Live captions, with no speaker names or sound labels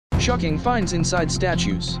Shocking finds inside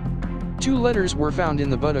statues. 2 letters were found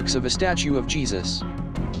in the buttocks of a statue of Jesus.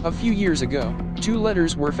 A few years ago, 2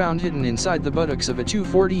 letters were found hidden inside the buttocks of a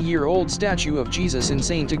 240-year-old statue of Jesus in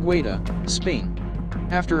Saint Agueda, Spain.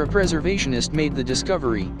 After a preservationist made the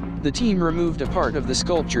discovery, the team removed a part of the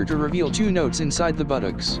sculpture to reveal 2 notes inside the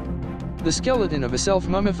buttocks. The skeleton of a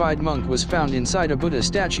self-mummified monk was found inside a Buddha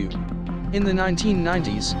statue. In the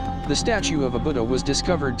 1990s, the statue of a Buddha was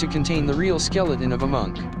discovered to contain the real skeleton of a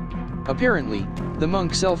monk. Apparently, the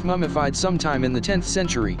monk self-mummified sometime in the 10th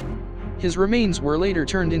century. His remains were later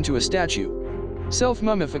turned into a statue.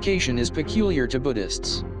 Self-mummification is peculiar to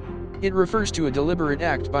Buddhists. It refers to a deliberate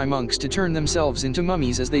act by monks to turn themselves into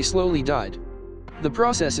mummies as they slowly died. The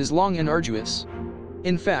process is long and arduous.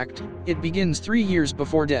 In fact, it begins 3 years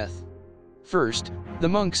before death. First, the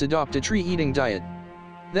monks adopt a tree-eating diet.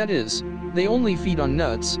 That is, they only feed on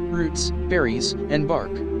nuts, roots, berries, and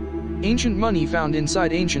bark. Ancient money found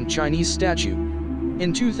inside ancient Chinese statue.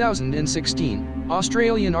 In 2016,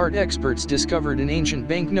 Australian art experts discovered an ancient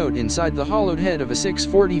banknote inside the hollowed head of a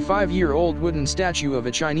 645-year-old wooden statue of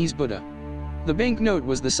a Chinese Buddha. The banknote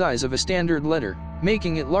was the size of a standard letter,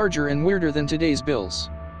 making it larger and weirder than today's bills.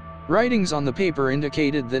 Writings on the paper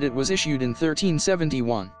indicated that it was issued in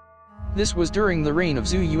 1371. This was during the reign of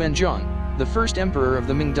Zhou Yuanzhang, the first emperor of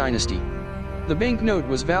the Ming dynasty. The banknote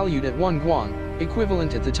was valued at 1 yuan,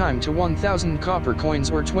 equivalent at the time to 1,000 copper coins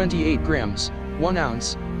or 28 grams, 1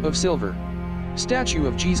 ounce, of silver. Statue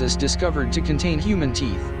of Jesus discovered to contain human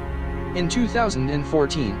teeth. In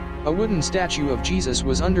 2014, a wooden statue of Jesus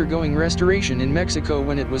was undergoing restoration in Mexico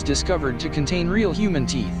when it was discovered to contain real human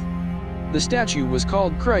teeth. The statue was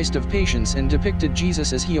called Christ of Patience and depicted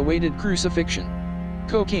Jesus as he awaited crucifixion.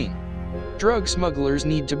 Cocaine. Drug smugglers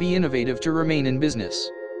need to be innovative to remain in business.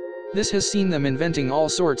 This has seen them inventing all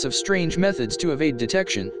sorts of strange methods to evade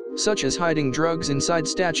detection, such as hiding drugs inside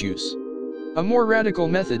statues. A more radical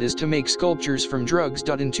method is to make sculptures from drugs.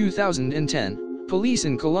 In 2010, police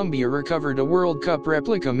in Colombia recovered a World Cup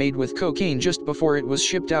replica made with cocaine just before it was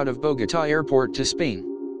shipped out of Bogotá airport to Spain.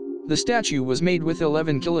 The statue was made with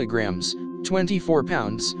 11 kilograms, 24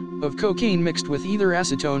 pounds, of cocaine mixed with either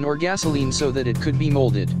acetone or gasoline so that it could be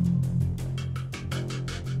molded.